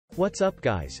What's up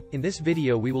guys, in this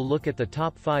video we will look at the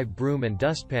top 5 broom and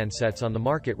dustpan sets on the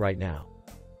market right now.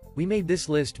 We made this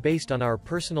list based on our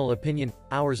personal opinion,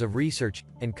 hours of research,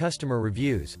 and customer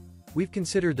reviews. We've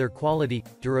considered their quality,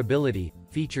 durability,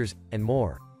 features, and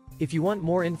more. If you want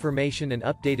more information and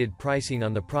updated pricing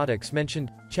on the products mentioned,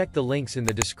 check the links in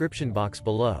the description box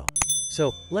below.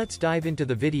 So, let's dive into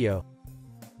the video.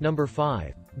 Number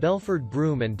 5. Belleford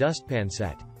Broom and Dustpan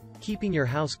Set. Keeping your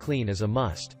house clean is a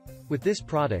must. With this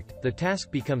product, the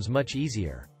task becomes much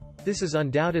easier. This is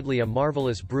undoubtedly a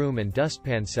marvelous broom and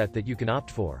dustpan set that you can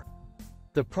opt for.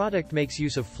 The product makes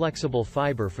use of flexible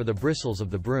fiber for the bristles of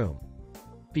the broom.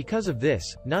 Because of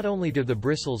this, not only do the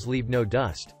bristles leave no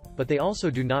dust, but they also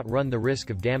do not run the risk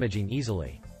of damaging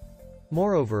easily.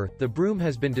 Moreover, the broom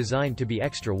has been designed to be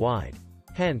extra wide.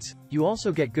 Hence, you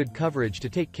also get good coverage to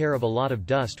take care of a lot of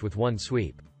dust with one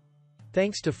sweep.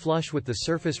 Thanks to flush with the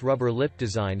surface rubber lip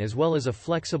design as well as a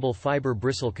flexible fiber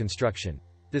bristle construction,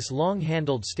 this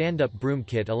long-handled stand-up broom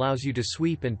kit allows you to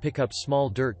sweep and pick up small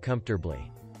dirt comfortably.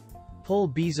 Pull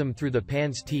besom through the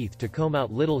pan's teeth to comb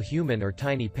out little human or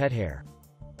tiny pet hair.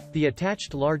 The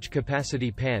attached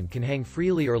large-capacity pan can hang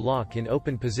freely or lock in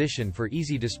open position for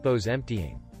easy dispose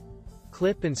emptying.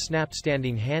 Clip and snap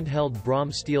standing handheld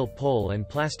bronze steel pole and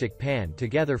plastic pan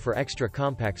together for extra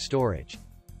compact storage.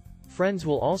 Friends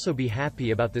will also be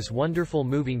happy about this wonderful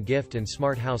moving gift and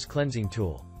smart house cleansing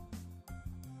tool.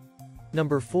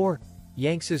 Number 4.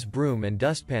 Yanxus Broom and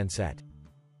Dustpan Set.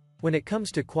 When it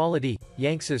comes to quality,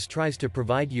 Yanxus tries to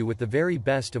provide you with the very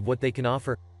best of what they can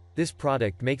offer. This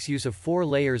product makes use of 4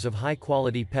 layers of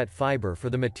high-quality pet fiber for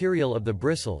the material of the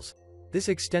bristles. This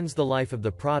extends the life of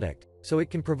the product, so it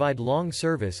can provide long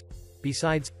service.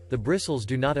 Besides, the bristles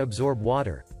do not absorb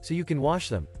water, so you can wash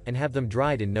them, and have them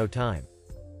dried in no time.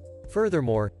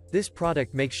 Furthermore, this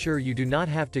product makes sure you do not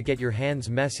have to get your hands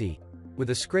messy. With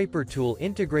a scraper tool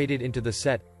integrated into the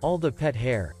set, all the pet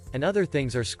hair and other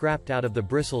things are scraped out of the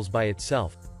bristles by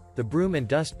itself. The broom and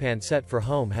dustpan set for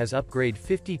home has upgrade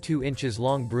 52 inches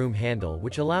long broom handle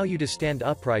which allow you to stand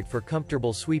upright for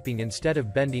comfortable sweeping instead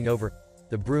of bending over.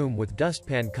 The broom with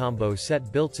dustpan combo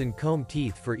set built-in comb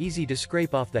teeth for easy to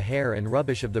scrape off the hair and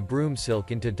rubbish of the broom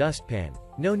silk into dustpan.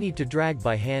 No need to drag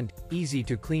by hand, easy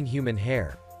to clean human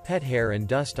hair, pet hair and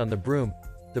dust on the broom.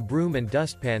 The broom and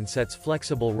dustpan set's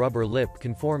flexible rubber lip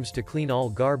conforms to clean all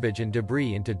garbage and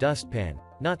debris into dustpan,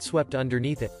 not swept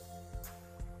underneath it.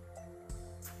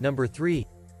 Number 3.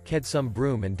 Kedsum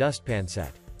Broom and Dustpan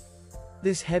Set.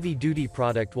 This heavy-duty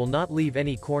product will not leave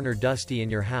any corner dusty in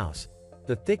your house.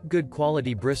 The thick good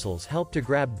quality bristles help to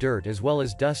grab dirt as well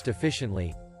as dust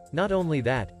efficiently. Not only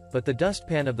that, but the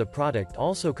dustpan of the product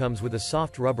also comes with a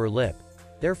soft rubber lip.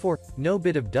 Therefore, no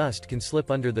bit of dust can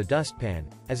slip under the dustpan,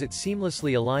 as it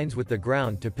seamlessly aligns with the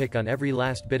ground to pick on every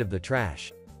last bit of the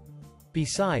trash.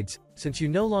 Besides, since you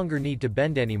no longer need to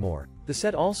bend anymore, the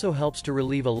set also helps to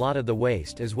relieve a lot of the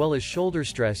waist as well as shoulder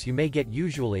stress you may get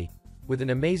usually. With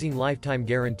an amazing lifetime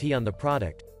guarantee on the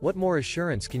product, what more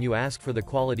assurance can you ask for the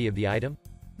quality of the item?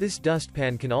 This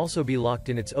dustpan can also be locked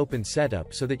in its open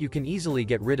setup so that you can easily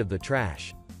get rid of the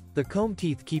trash. The comb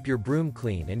teeth keep your broom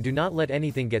clean and do not let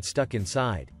anything get stuck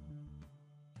inside.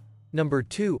 Number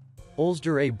 2.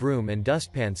 Ollsdire Broom and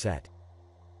Dustpan Set.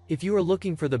 If you are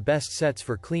looking for the best sets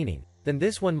for cleaning, then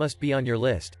this one must be on your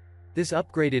list. This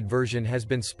upgraded version has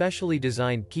been specially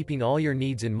designed keeping all your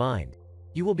needs in mind.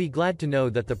 You will be glad to know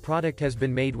that the product has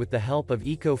been made with the help of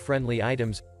eco-friendly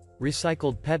items.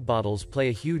 Recycled PET bottles play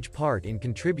a huge part in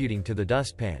contributing to the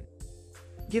dustpan.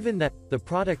 Given that, the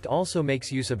product also makes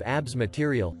use of ABS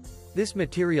material, this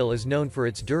material is known for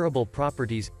its durable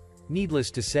properties.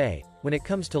 Needless to say, when it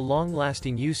comes to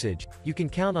long-lasting usage, you can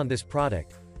count on this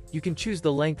product. You can choose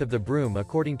the length of the broom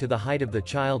according to the height of the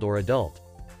child or adult.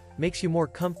 Makes you more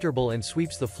comfortable and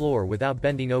sweeps the floor without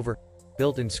bending over.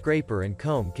 Built-in scraper and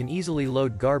comb can easily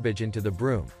load garbage into the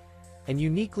broom. And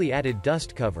uniquely added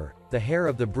dust cover, the hair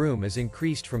of the broom is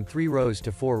increased from 3 rows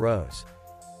to 4 rows.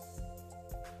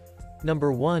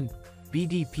 Number 1.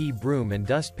 BDP Broom and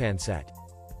Dustpan Set.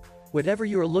 Whatever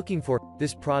you are looking for,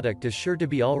 this product is sure to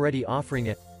be already offering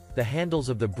it. The handles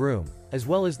of the broom, as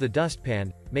well as the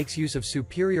dustpan, makes use of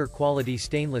superior quality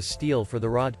stainless steel for the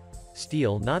rod.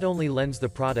 Steel not only lends the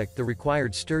product the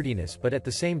required sturdiness but at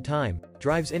the same time,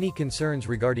 drives any concerns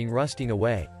regarding rusting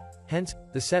away. Hence,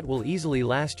 the set will easily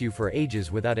last you for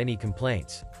ages without any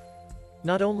complaints.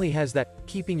 Not only has that,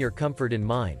 keeping your comfort in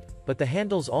mind, but the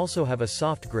handles also have a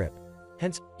soft grip.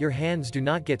 Hence, your hands do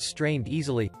not get strained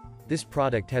easily. This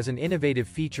product has an innovative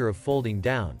feature of folding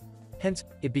down. Hence,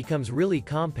 it becomes really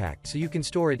compact so you can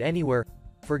store it anywhere.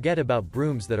 Forget about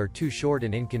brooms that are too short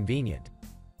and inconvenient.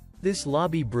 This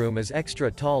lobby broom is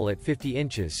extra tall at 50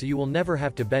 inches, so you will never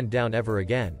have to bend down ever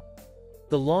again.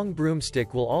 The long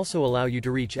broomstick will also allow you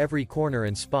to reach every corner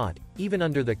and spot, even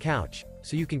under the couch,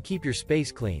 so you can keep your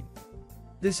space clean.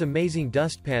 This amazing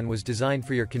dustpan was designed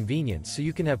for your convenience so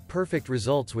you can have perfect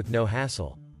results with no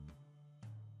hassle.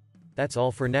 That's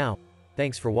all for now.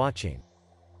 Thanks for watching.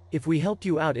 If we helped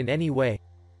you out in any way,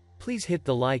 please hit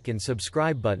the like and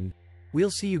subscribe button. We'll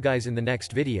see you guys in the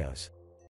next videos.